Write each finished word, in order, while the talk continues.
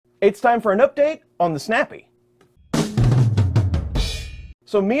It's time for an update on the Snappy.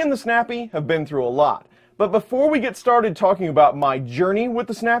 So me and the Snappy have been through a lot, but before we get started talking about my journey with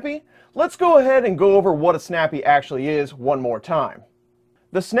the Snappy, let's go ahead and go over what a Snappy actually is one more time.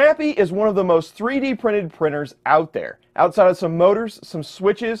 The Snappy is one of the most 3D printed printers out there. Outside of some motors, some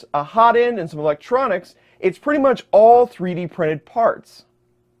switches, a hot end, and some electronics, it's pretty much all 3D printed parts.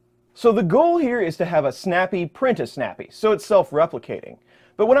 So the goal here is to have a Snappy print a Snappy, so it's self-replicating.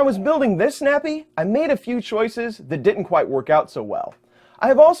 But when I was building this Snappy, I made a few choices that didn't quite work out so well. I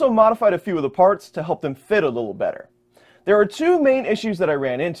have also modified a few of the parts to help them fit a little better. There are two main issues that I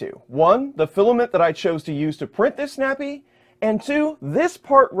ran into. One, the filament that I chose to use to print this Snappy, and two, this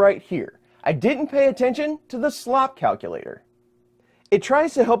part right here. I didn't pay attention to the Slop Calculator. It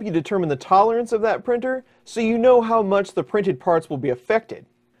tries to help you determine the tolerance of that printer so you know how much the printed parts will be affected.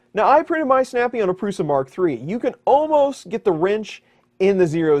 Now I printed my Snappy on a Prusa Mark III. You can almost get the wrench in the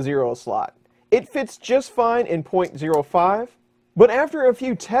 00 slot. It fits just fine in 0.05, but after a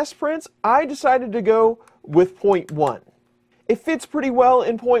few test prints, I decided to go with 0.1. It fits pretty well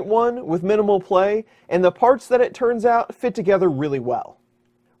in 0.1 with minimal play, and the parts that it turns out fit together really well.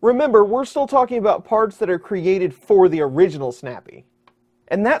 Remember, we're still talking about parts that are created for the original Snappy.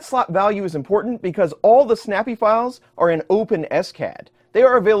 And that slot value is important because all the Snappy files are in OpenSCAD. They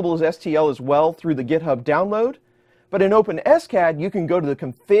are available as STL as well through the GitHub download. But in OpenSCAD, you can go to the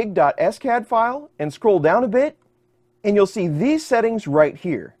config.scad file and scroll down a bit, and you'll see these settings right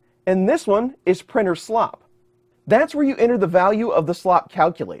here. And this one is printer slop. That's where you enter the value of the Slop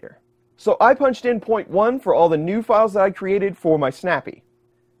Calculator. So I punched in 0.1 for all the new files that I created for my Snappy.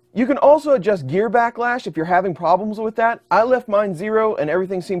 You can also adjust gear backlash if you're having problems with that. I left mine 0 and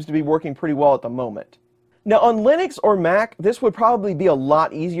everything seems to be working pretty well at the moment. Now on Linux or Mac, this would probably be a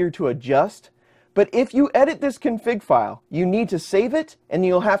lot easier to adjust. But if you edit this config file, you need to save it and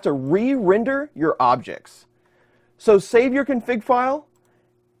you'll have to re-render your objects. So save your config file,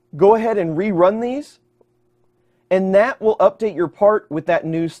 go ahead and rerun these, and that will update your part with that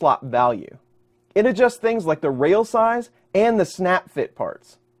new slop value. It adjusts things like the rail size and the snap fit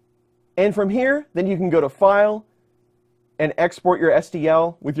parts. And from here, then you can go to File and export your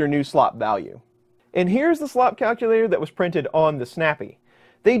STL with your new slop value. And here's the slop calculator that was printed on the Snappy.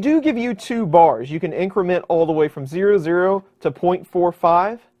 They do give you two bars. You can increment all the way from 00 to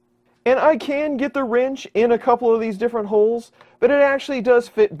 0.45. And I can get the wrench in a couple of these different holes, but it actually does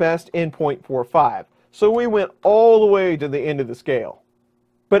fit best in 0.45. So we went all the way to the end of the scale.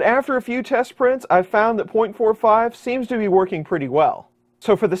 But after a few test prints, I found that 0.45 seems to be working pretty well.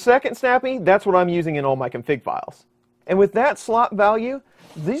 So for the second Snappy, that's what I'm using in all my config files. And with that slop value,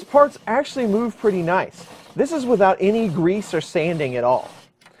 these parts actually move pretty nice. This is without any grease or sanding at all.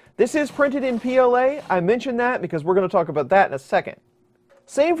 This is printed in PLA. I mentioned that because we're going to talk about that in a second.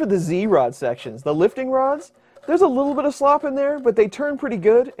 Same for the Z-rod sections. The lifting rods, there's a little bit of slop in there, but they turn pretty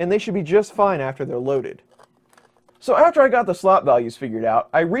good and they should be just fine after they're loaded. So after I got the slop values figured out,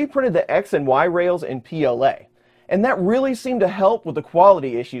 I reprinted the X and Y rails in PLA. And that really seemed to help with the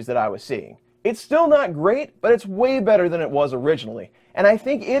quality issues that I was seeing. It's still not great, but it's way better than it was originally. And I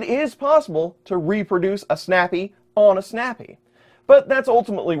think it is possible to reproduce a Snappy on a Snappy. But that's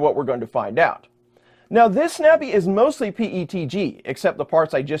ultimately what we're going to find out. Now this Snappy is mostly PETG, except the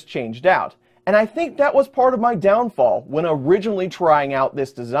parts I just changed out. And I think that was part of my downfall when originally trying out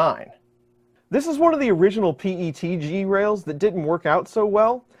this design. This is one of the original PETG rails that didn't work out so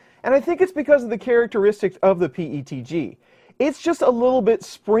well. And I think it's because of the characteristics of the PETG. It's just a little bit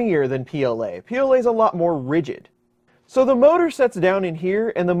springier than PLA. PLA is a lot more rigid. So the motor sets down in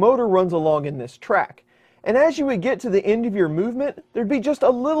here and the motor runs along in this track. And as you would get to the end of your movement, there'd be just a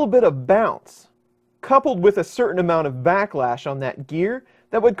little bit of bounce, coupled with a certain amount of backlash on that gear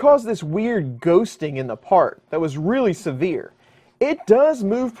that would cause this weird ghosting in the part that was really severe. It does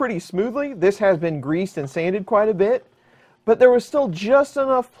move pretty smoothly. This has been greased and sanded quite a bit, but there was still just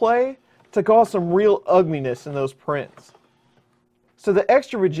enough play to cause some real ugliness in those prints. So the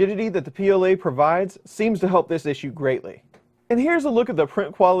extra rigidity that the PLA provides seems to help this issue greatly. And here's a look at the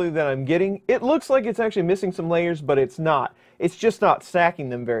print quality that I'm getting. It looks like it's actually missing some layers, but it's not. It's just not stacking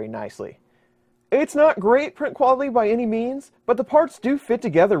them very nicely. It's not great print quality by any means, but the parts do fit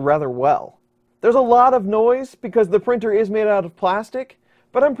together rather well. There's a lot of noise because the printer is made out of plastic,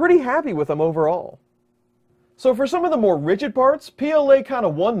 but I'm pretty happy with them overall. So for some of the more rigid parts, PLA kind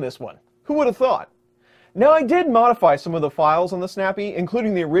of won this one. Who would have thought? Now I did modify some of the files on the Snappy,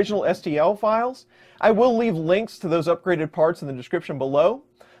 including the original STL files. I will leave links to those upgraded parts in the description below.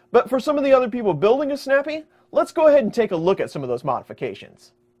 But for some of the other people building a Snappy, let's go ahead and take a look at some of those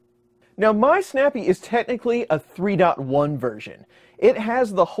modifications. Now my Snappy is technically a 3.1 version. It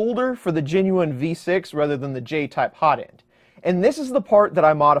has the holder for the genuine V6 rather than the J-type hot end. And this is the part that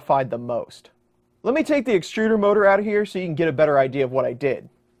I modified the most. Let me take the extruder motor out of here so you can get a better idea of what I did.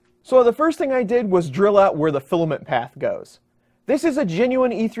 So the first thing I did was drill out where the filament path goes. This is a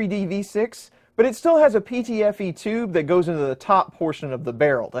genuine E3D V6, but it still has a PTFE tube that goes into the top portion of the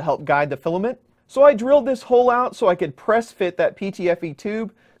barrel to help guide the filament. So I drilled this hole out so I could press fit that PTFE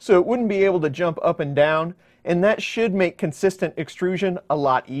tube so it wouldn't be able to jump up and down, and that should make consistent extrusion a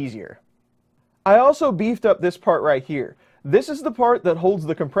lot easier. I also beefed up this part right here. This is the part that holds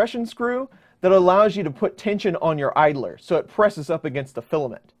the compression screw that allows you to put tension on your idler so it presses up against the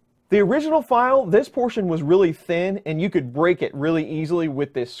filament. The original file, this portion was really thin and you could break it really easily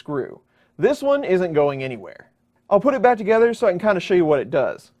with this screw. This one isn't going anywhere. I'll put it back together so I can kind of show you what it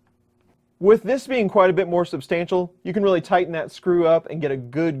does. With this being quite a bit more substantial, you can really tighten that screw up and get a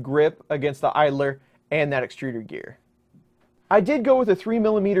good grip against the idler and that extruder gear. I did go with a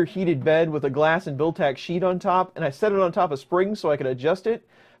 3mm heated bed with a glass and Build-Tack sheet on top, and I set it on top of springs so I could adjust it,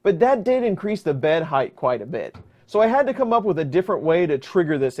 but that did increase the bed height quite a bit. So I had to come up with a different way to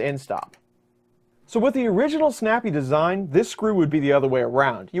trigger this end stop. So with the original Snappy design, this screw would be the other way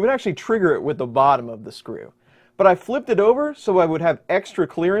around. You would actually trigger it with the bottom of the screw. But I flipped it over so I would have extra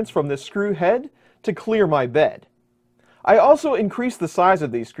clearance from this screw head to clear my bed. I also increased the size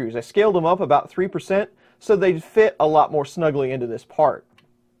of these screws. I scaled them up about 3% so they'd fit a lot more snugly into this part.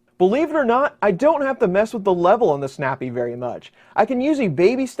 Believe it or not, I don't have to mess with the level on the Snappy very much. I can usually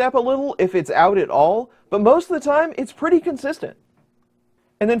baby step a little if it's out at all, but most of the time it's pretty consistent.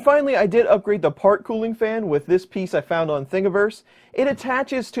 And then finally I did upgrade the part cooling fan with this piece I found on Thingiverse. It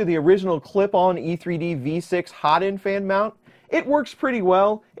attaches to the original clip-on E3D V6 hot end fan mount. It works pretty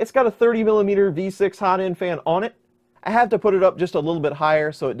well. It's got a 30mm V6 hot end fan on it. I have to put it up just a little bit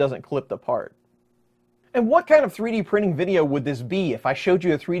higher so it doesn't clip the part. And what kind of 3D printing video would this be if I showed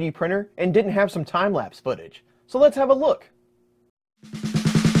you a 3D printer and didn't have some time-lapse footage? So let's have a look.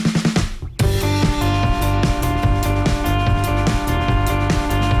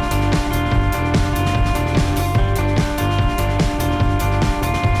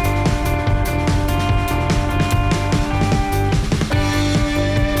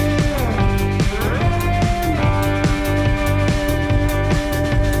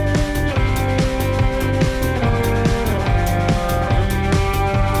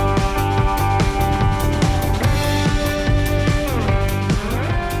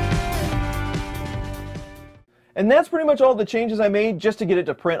 And that's pretty much all the changes I made just to get it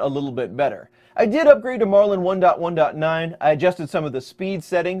to print a little bit better. I did upgrade to Marlin 1.1.9, I adjusted some of the speed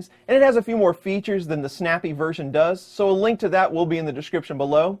settings, and it has a few more features than the Snappy version does, so a link to that will be in the description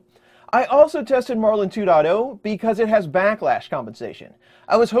below. I also tested Marlin 2.0 because it has backlash compensation.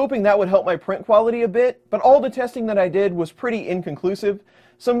 I was hoping that would help my print quality a bit, but all the testing that I did was pretty inconclusive,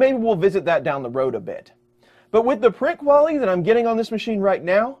 so maybe we'll visit that down the road a bit. But with the print quality that I'm getting on this machine right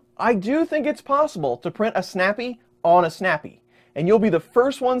now, I do think it's possible to print a Snappy on a Snappy, and you'll be the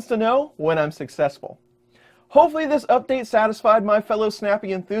first ones to know when I'm successful. Hopefully this update satisfied my fellow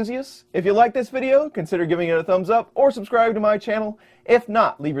Snappy enthusiasts. If you like this video, consider giving it a thumbs up or subscribe to my channel. If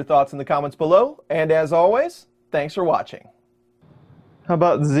not, leave your thoughts in the comments below, and as always, thanks for watching. How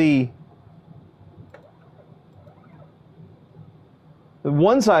about Z? The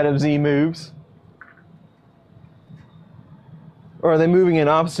one side of Z moves. Or are they moving in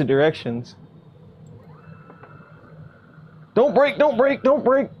opposite directions? Don't break, don't break, don't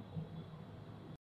break!